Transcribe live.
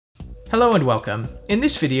Hello and welcome. In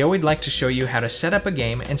this video, we'd like to show you how to set up a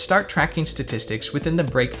game and start tracking statistics within the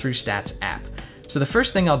Breakthrough Stats app. So the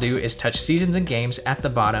first thing I'll do is touch Seasons and Games at the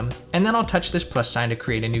bottom, and then I'll touch this plus sign to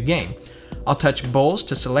create a new game. I'll touch Bulls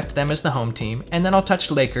to select them as the home team, and then I'll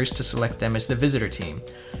touch Lakers to select them as the visitor team.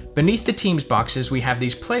 Beneath the teams boxes, we have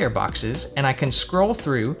these player boxes, and I can scroll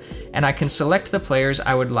through, and I can select the players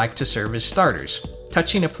I would like to serve as starters.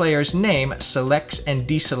 Touching a player's name selects and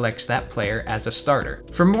deselects that player as a starter.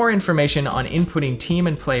 For more information on inputting team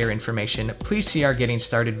and player information, please see our Getting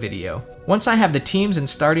Started video. Once I have the teams and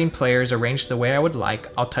starting players arranged the way I would like,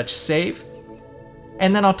 I'll touch Save,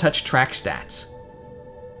 and then I'll touch Track Stats.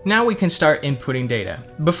 Now we can start inputting data.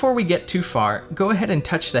 Before we get too far, go ahead and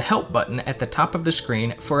touch the Help button at the top of the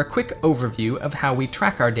screen for a quick overview of how we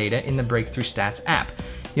track our data in the Breakthrough Stats app.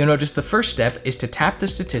 You'll notice the first step is to tap the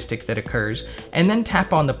statistic that occurs, and then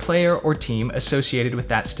tap on the player or team associated with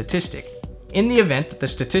that statistic. In the event that the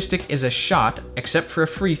statistic is a shot, except for a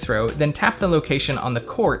free throw, then tap the location on the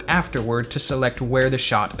court afterward to select where the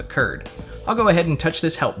shot occurred. I'll go ahead and touch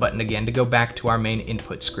this Help button again to go back to our main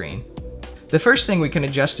input screen. The first thing we can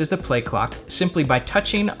adjust is the play clock. Simply by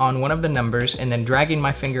touching on one of the numbers and then dragging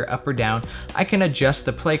my finger up or down, I can adjust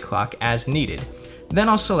the play clock as needed. Then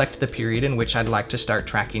I'll select the period in which I'd like to start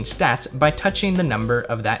tracking stats by touching the number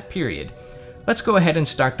of that period. Let's go ahead and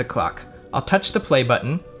start the clock. I'll touch the play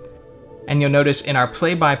button, and you'll notice in our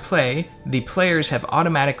play-by-play, the players have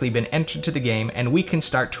automatically been entered to the game and we can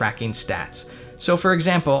start tracking stats. So for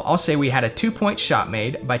example, I'll say we had a 2-point shot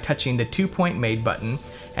made by touching the 2-point made button,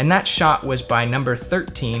 and that shot was by number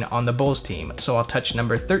 13 on the Bulls team. So I'll touch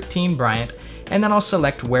number 13 Bryant, and then I'll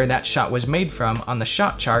select where that shot was made from on the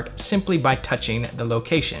shot chart simply by touching the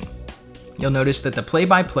location. You'll notice that the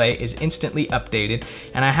play-by-play is instantly updated,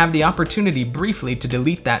 and I have the opportunity briefly to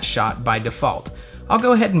delete that shot by default. I'll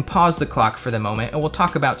go ahead and pause the clock for the moment, and we'll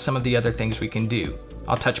talk about some of the other things we can do.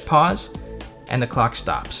 I'll touch pause, and the clock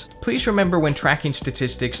stops. Please remember when tracking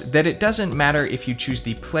statistics that it doesn't matter if you choose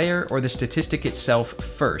the player or the statistic itself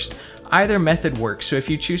first. Either method works, so if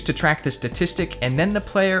you choose to track the statistic and then the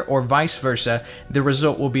player or vice versa, the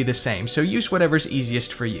result will be the same, so use whatever's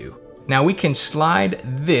easiest for you. Now we can slide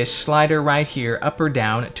this slider right here up or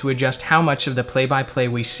down to adjust how much of the play-by-play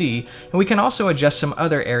we see, and we can also adjust some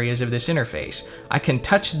other areas of this interface. I can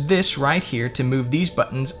touch this right here to move these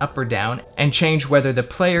buttons up or down and change whether the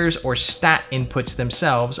players or stat inputs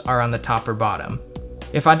themselves are on the top or bottom.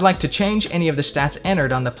 If I'd like to change any of the stats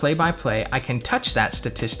entered on the play-by-play, I can touch that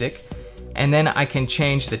statistic, and then I can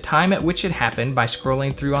change the time at which it happened by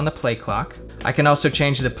scrolling through on the play clock. I can also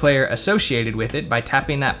change the player associated with it by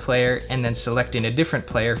tapping that player and then selecting a different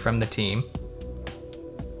player from the team.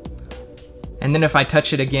 And then if I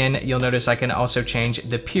touch it again, you'll notice I can also change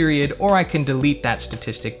the period, or I can delete that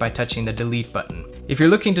statistic by touching the delete button. If you're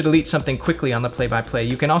looking to delete something quickly on the play-by-play,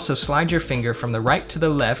 you can also slide your finger from the right to the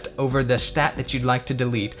left over the stat that you'd like to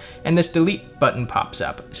delete, and this delete button pops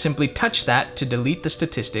up. Simply touch that to delete the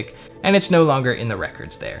statistic, and it's no longer in the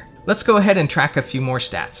records there. Let's go ahead and track a few more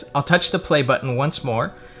stats. I'll touch the play button once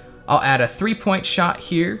more. I'll add a 3-point shot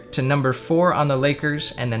here to number 4 on the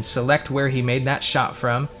Lakers and then select where he made that shot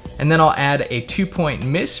from. And then I'll add a 2-point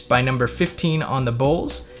miss by number 15 on the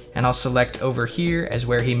Bulls, and I'll select over here as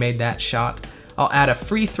where he made that shot. I'll add a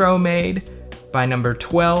free throw made by number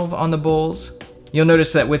 12 on the Bulls. You'll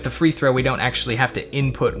notice that with the free throw, we don't actually have to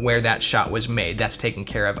input where that shot was made. That's taken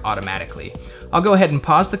care of automatically. I'll go ahead and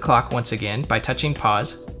pause the clock once again by touching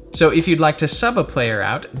pause. So if you'd like to sub a player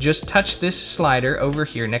out, just touch this slider over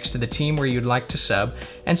here next to the team where you'd like to sub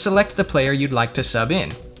and select the player you'd like to sub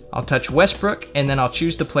in. I'll touch Westbrook, and then I'll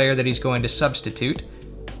choose the player that he's going to substitute,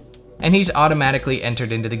 and he's automatically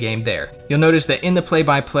entered into the game there. You'll notice that in the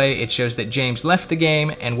play-by-play, it shows that James left the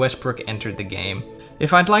game and Westbrook entered the game.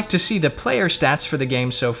 If I'd like to see the player stats for the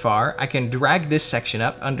game so far, I can drag this section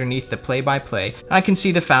up underneath the play-by-play, and I can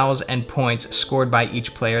see the fouls and points scored by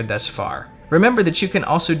each player thus far. Remember that you can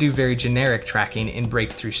also do very generic tracking in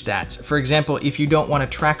Breakthrough Stats. For example, if you don't want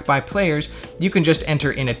to track by players, you can just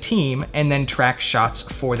enter in a team and then track shots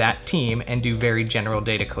for that team and do very general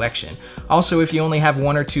data collection. Also, if you only have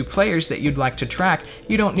 1 or 2 players that you'd like to track,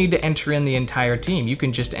 you don't need to enter in the entire team. You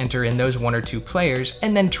can just enter in those 1 or 2 players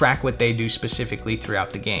and then track what they do specifically throughout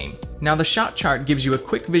the game. Now the shot chart gives you a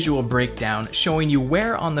quick visual breakdown showing you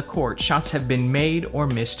where on the court shots have been made or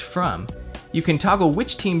missed from. You can toggle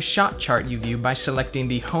which team's shot chart you view by selecting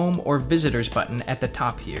the Home or Visitors button at the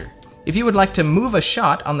top here. If you would like to move a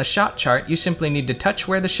shot on the shot chart, you simply need to touch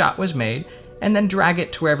where the shot was made and then drag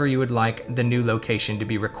it to wherever you would like the new location to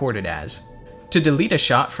be recorded as. To delete a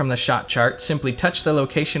shot from the shot chart, simply touch the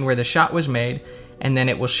location where the shot was made and then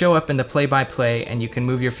it will show up in the play-by-play, and you can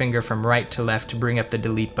move your finger from right to left to bring up the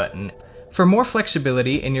delete button. For more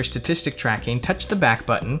flexibility in your statistic tracking, touch the back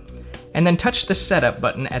button, and then touch the setup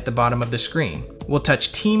button at the bottom of the screen. We'll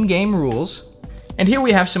touch team game rules, and here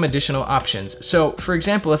we have some additional options. So for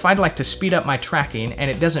example, if I'd like to speed up my tracking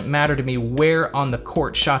and it doesn't matter to me where on the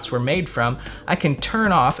court shots were made from, I can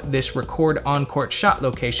turn off this record on-court shot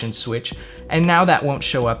location switch, and now that won't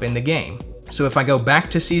show up in the game. So if I go back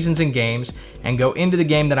to seasons and games and go into the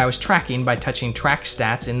game that I was tracking by touching track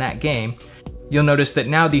stats in that game, you'll notice that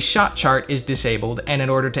now the shot chart is disabled, and in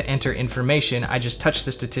order to enter information, I just touch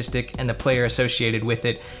the statistic and the player associated with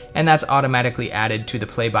it, and that's automatically added to the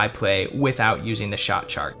play-by-play without using the shot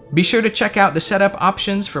chart. Be sure to check out the setup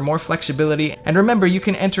options for more flexibility, and remember, you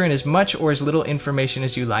can enter in as much or as little information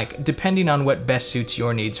as you like, depending on what best suits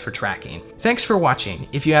your needs for tracking. Thanks for watching.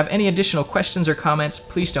 If you have any additional questions or comments,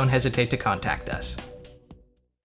 please don't hesitate to contact us.